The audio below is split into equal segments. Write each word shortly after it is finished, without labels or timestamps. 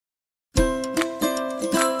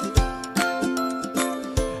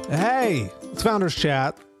Hey, it's Founders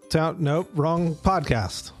Chat. Nope, wrong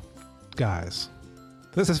podcast, guys.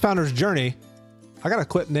 This is Founders Journey. I gotta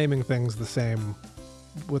quit naming things the same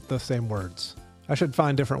with the same words. I should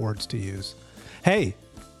find different words to use. Hey,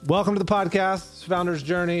 welcome to the podcast. It's Founders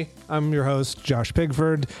Journey. I'm your host, Josh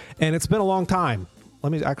Pigford, and it's been a long time.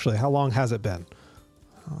 How long has it been?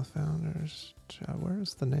 Founders Chat.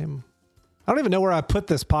 Where's the name? I don't even know where I put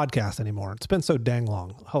this podcast anymore. It's been so dang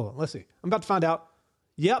long. Hold on, let's see. I'm about to find out.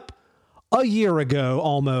 Yep. A year ago,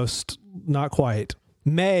 almost, not quite.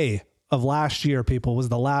 May of last year, people, was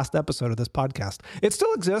the last episode of this podcast. It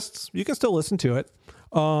still exists. You can still listen to it.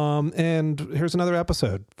 And here's another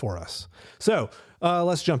episode for us. So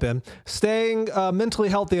let's jump in. Staying mentally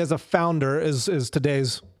healthy as a founder is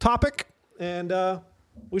today's topic, and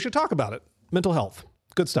we should talk about it. Mental health.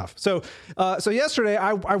 Good stuff. So yesterday,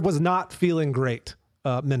 I was not feeling great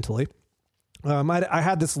mentally. I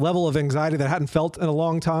had this level of anxiety that I hadn't felt in a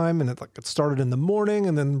long time, and it started in the morning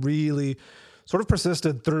and then really sort of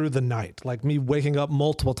persisted through the night, like me waking up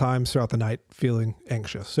multiple times throughout the night feeling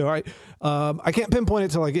anxious. So I can't pinpoint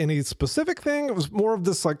it to like any specific thing. It was more of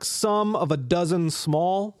this like sum of a dozen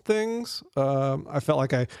small things. I felt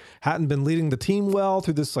like I hadn't been leading the team well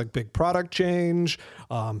through this like big product change.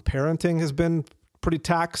 Parenting has been pretty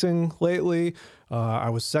taxing lately. I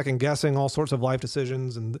was second guessing all sorts of life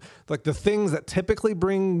decisions, and like the things that typically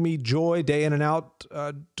bring me joy day in and out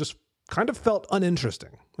just kind of felt uninteresting.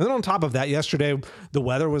 And then on top of that, yesterday the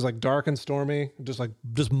weather was like dark and stormy,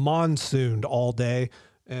 just monsooned all day,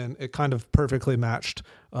 and it kind of perfectly matched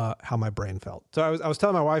how my brain felt. So I was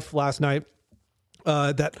telling my wife last night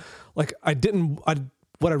that like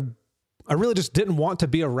I really just didn't want to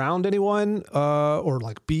be around anyone or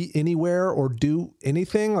like be anywhere or do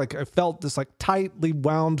anything. Like I felt this like tightly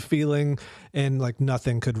wound feeling, and like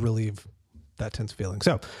nothing could relieve that tense feeling.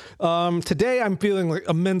 So today I'm feeling like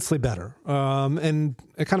immensely better. And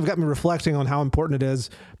it kind of got me reflecting on how important it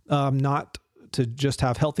is not to just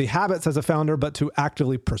have healthy habits as a founder, but to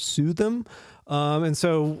actively pursue them. And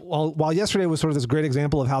so while yesterday was sort of this great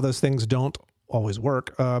example of how those things don't always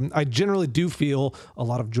work, I generally do feel a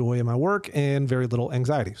lot of joy in my work and very little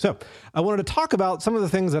anxiety. So I wanted to talk about some of the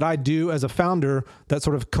things that I do as a founder that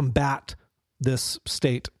sort of combat this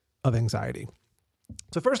state of anxiety.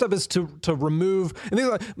 So first up is to remove, and these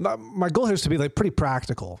my goal here is to be like pretty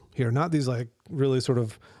practical here, not these like really sort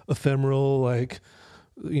of ephemeral, like,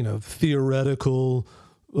 theoretical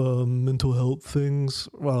mental health things.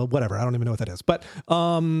 Well, whatever. I don't even know what that is, but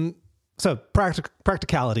so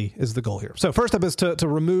practicality is the goal here. So first up is to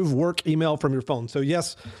remove work email from your phone. So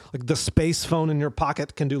yes, like the space phone in your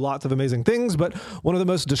pocket can do lots of amazing things, but one of the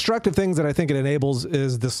most destructive things that I think it enables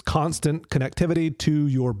is this constant connectivity to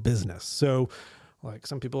your business. So like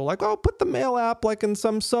some people are like, oh, put the mail app like in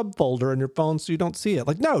some subfolder in your phone so you don't see it.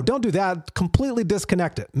 Like, no, don't do that. Completely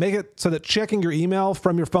disconnect it. Make it so that checking your email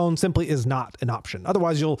from your phone simply is not an option.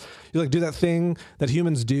 Otherwise, you'll like do that thing that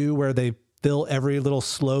humans do where they fill every little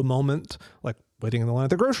slow moment, like waiting in the line at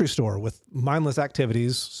the grocery store, with mindless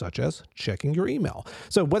activities such as checking your email.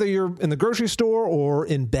 So whether you're in the grocery store or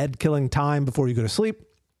in bed killing time before you go to sleep,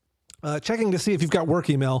 checking to see if you've got work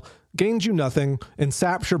email gains you nothing and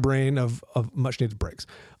saps your brain of much needed breaks.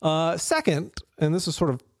 Second, and this is sort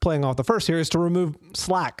of playing off the first here, is to remove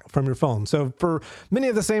Slack from your phone. So for many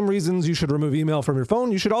of the same reasons you should remove email from your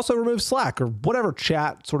phone, you should also remove Slack or whatever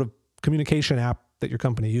chat sort of communication app that your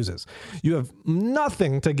company uses. You have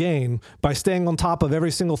nothing to gain by staying on top of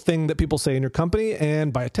every single thing that people say in your company,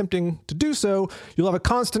 and by attempting to do so, you'll have a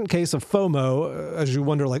constant case of FOMO as you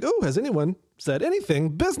wonder like, oh, has anyone said anything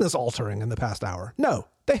business altering in the past hour? No,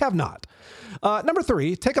 they have not. Number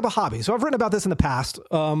 3, take up a hobby. So I've written about this in the past,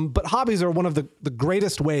 but hobbies are one of the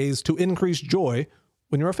greatest ways to increase joy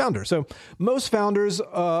when you're a founder. So most founders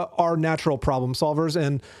are natural problem solvers,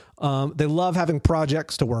 and they love having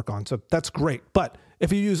projects to work on. So that's great. But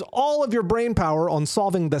if you use all of your brain power on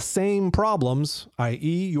solving the same problems,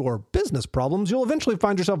 i.e. your business problems, you'll eventually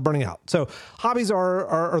find yourself burning out. So hobbies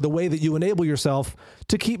are the way that you enable yourself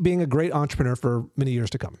to keep being a great entrepreneur for many years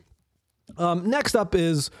to come. Next up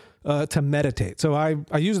is to meditate. So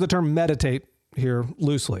I use the term meditate here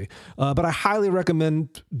loosely, but I highly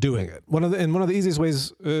recommend doing it. One of the easiest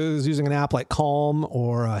ways is using an app like Calm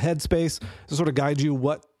or Headspace to sort of guide you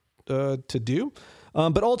what to do.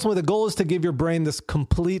 But ultimately, the goal is to give your brain this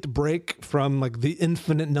complete break from like the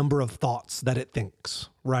infinite number of thoughts that it thinks,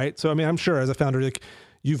 right? So, I mean, I'm sure as a founder, like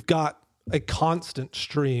you've got a constant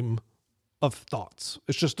stream of thoughts.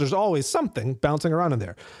 It's just, there's always something bouncing around in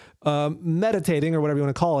there. Meditating, or whatever you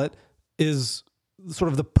want to call it, is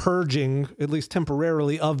sort of the purging, at least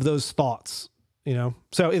temporarily, of those thoughts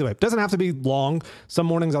So either way, it doesn't have to be long. Some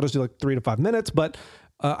mornings I'll just do like 3 to 5 minutes, but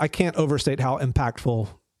I can't overstate how impactful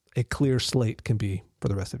a clear slate can be for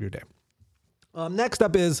the rest of your day. Next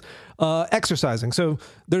up is exercising. So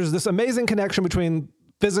there's this amazing connection between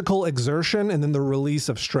physical exertion and then the release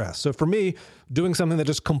of stress. So for me, doing something that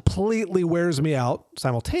just completely wears me out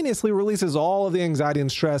simultaneously releases all of the anxiety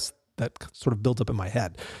and stress that sort of builds up in my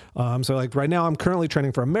head. So like right now I'm currently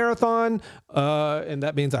training for a marathon, and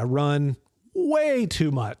that means I run way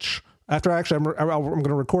too much. After I'm going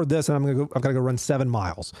to record this and I've got to go run 7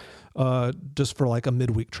 miles, just for like a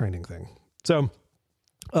midweek training thing. So,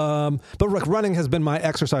 but running has been my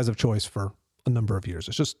exercise of choice for a number of years.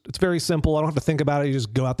 It's very simple. I don't have to think about it. You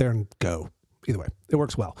just go out there and go. Either way, it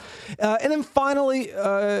works well. And then finally,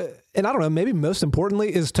 and I don't know, maybe most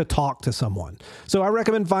importantly, is to talk to someone. So I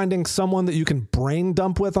recommend finding someone that you can brain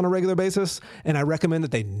dump with on a regular basis. And I recommend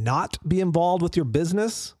that they not be involved with your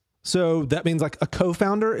business. So that means like a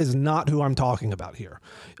co-founder is not who I'm talking about here.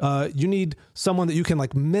 You need someone that you can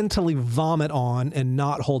like mentally vomit on and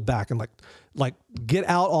not hold back and like get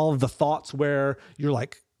out all of the thoughts where you're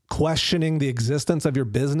like questioning the existence of your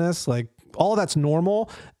business. Like all of that's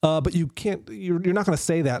normal, but you're not going to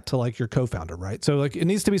say that to like your co-founder, right? So like it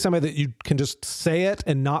needs to be somebody that you can just say it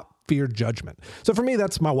and not fear judgment. So for me,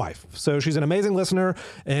 that's my wife. So she's an amazing listener.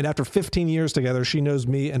 And after 15 years together, she knows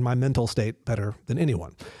me and my mental state better than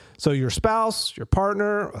anyone. So your spouse, your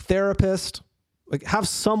partner, a therapist, like have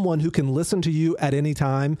someone who can listen to you at any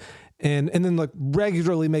time and then like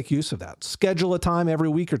regularly make use of that. Schedule a time every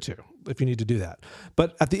week or two if you need to do that.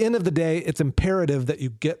 But at the end of the day, it's imperative that you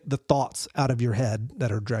get the thoughts out of your head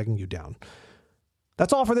that are dragging you down.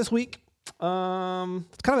 That's all for this week. It's kind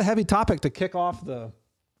of a heavy topic to kick off the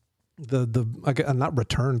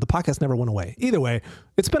podcast never went away. Either way,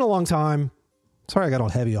 it's been a long time. Sorry I got all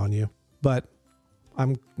heavy on you, but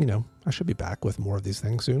I should be back with more of these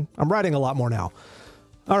things soon. I'm writing a lot more now.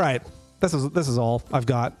 All right. This is all I've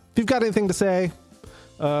got. If you've got anything to say,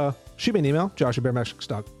 shoot me an email,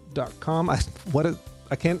 josh@bearmetrics.com.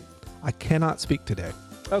 I cannot speak today.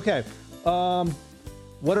 Okay.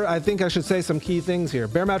 I think I should say some key things here.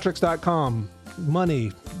 bearmetrics.com.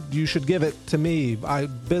 Money. You should give it to me.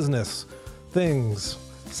 Business. Things.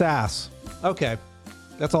 SaaS. Okay.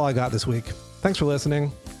 That's all I got this week. Thanks for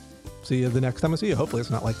listening. See you the next time I see you. Hopefully it's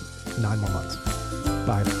not like 9 more months.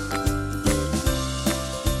 Bye.